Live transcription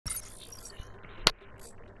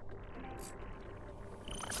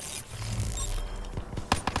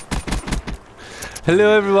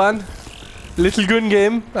Hello everyone. Little gun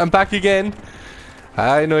game. I'm back again.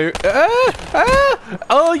 I know you're...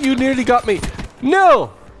 Oh, you nearly got me.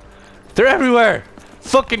 No! They're everywhere.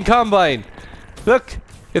 Fucking Combine. Look,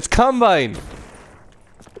 it's Combine.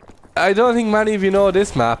 I don't think many of you know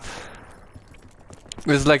this map.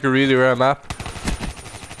 This is like a really rare map.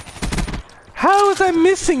 How was I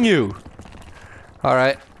missing you?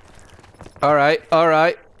 Alright. Alright,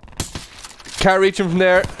 alright. Can't reach him from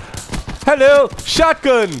there. Hello!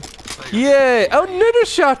 Shotgun! Yeah! Oh, another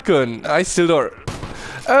shotgun! I still don't...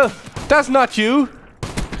 Oh, that's not you!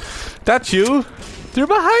 That's you! They're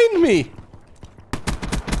behind me!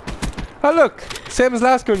 Oh look! Same as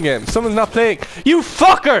last gun game. Someone's not playing. You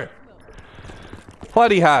fucker! What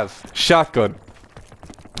do you have? Shotgun.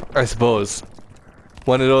 I suppose.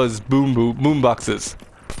 One of those boom boxes.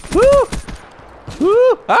 Woo!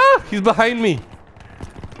 Woo! Ah! He's behind me.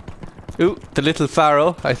 Ooh, the little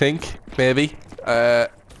Pharaoh, I think. Maybe.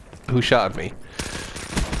 Who shot at me?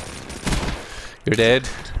 You're dead.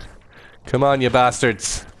 Come on, you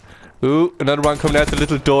bastards. Ooh, another one coming out the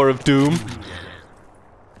little door of doom.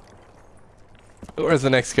 Where's the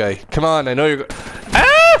next guy? Come on, I know you're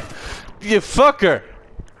Ah! You fucker!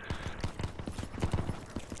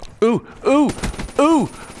 Ooh, ooh, ooh,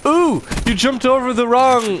 ooh! You jumped over the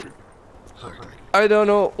wrong... I don't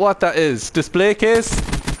know what that is. Display case?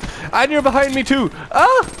 And you're behind me too!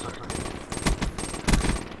 Ah!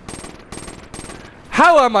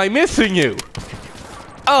 How am I missing you?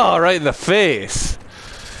 Oh, right in the face.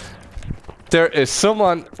 There is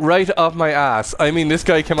someone right off my ass. I mean, this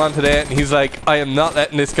guy came on today and he's like, I am not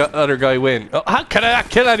letting this other guy win. Oh, how can I not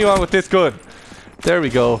kill anyone with this gun? There we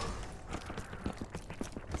go.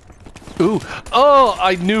 Ooh. Oh,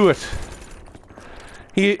 I knew it.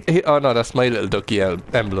 Oh no, that's my little ducky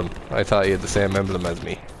emblem. I thought he had the same emblem as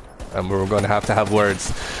me. And we were going to have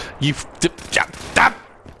words. You...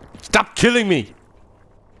 Stop killing me!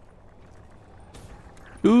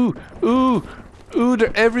 Ooh, ooh, ooh,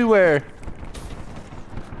 they're everywhere.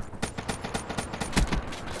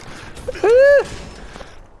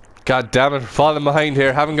 God damn it, falling behind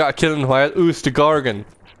here. Haven't got a kill in a while. Ooh, it's the Gorgon.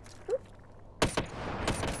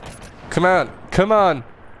 Come on, come on.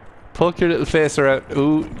 Poke your little face around.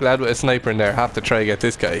 Ooh, lad with a sniper in there. Have to try to get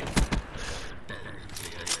this guy.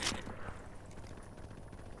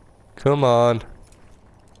 Come on.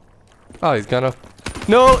 Oh, he's gone up.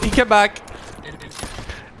 No, he came back.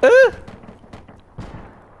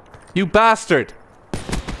 You bastard.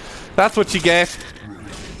 That's what you get.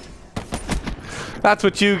 That's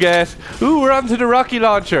what you get. Ooh, we're on to the rocket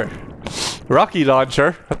launcher. Rocket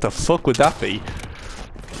launcher? What the fuck would that be?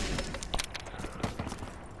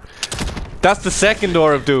 That's the second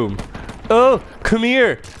door of doom. Oh, come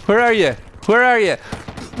here. Where are you? Where are you?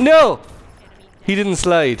 No! He didn't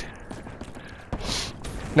slide.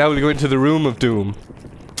 Now we'll go into the room of doom.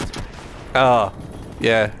 Oh,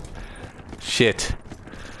 yeah. Shit.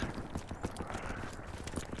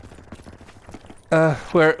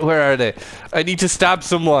 Where are they? I need to stab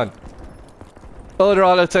someone. Oh, they're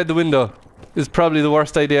all outside the window. This is probably the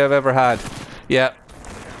worst idea I've ever had. Yeah.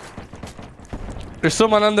 There's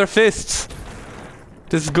someone on their fists.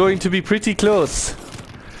 This is going to be pretty close.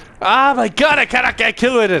 Ah, my god, I cannot get a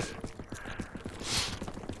kill with it.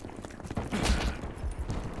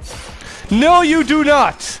 No, you do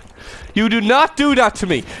not. You do not do that to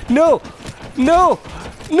me. No, no,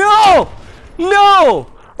 no, no.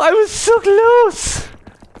 I was so close.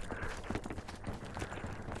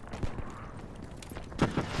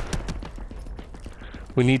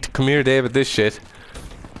 We need to come here, Dave, with this shit.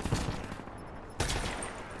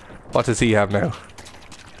 What does he have now?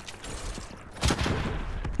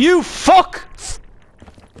 You fuck!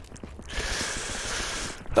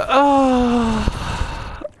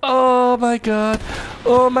 Oh, oh my god.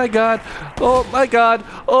 Oh my god. Oh my god.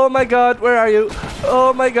 Oh my god. Where are you?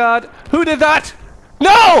 Oh my god. Who did that?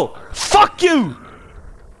 No! Fuck you!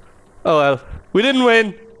 Oh well. We didn't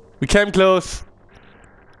win. We came close.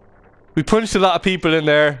 We punched a lot of people in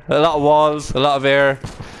there. A lot of walls. A lot of air.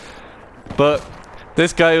 But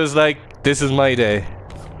this guy was like, this is my day.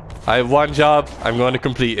 I have one job. I'm going to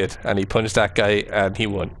complete it. And he punched that guy and he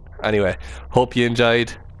won. Anyway, hope you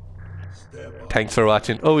enjoyed. Thanks for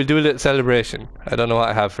watching. Oh, we'll do a little celebration. I don't know what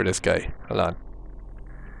I have for this guy. Hold on.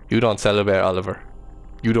 You don't celebrate, Oliver.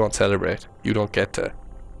 You don't celebrate. You don't get to.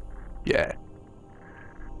 Yeah.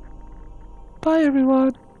 Bye,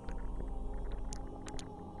 everyone.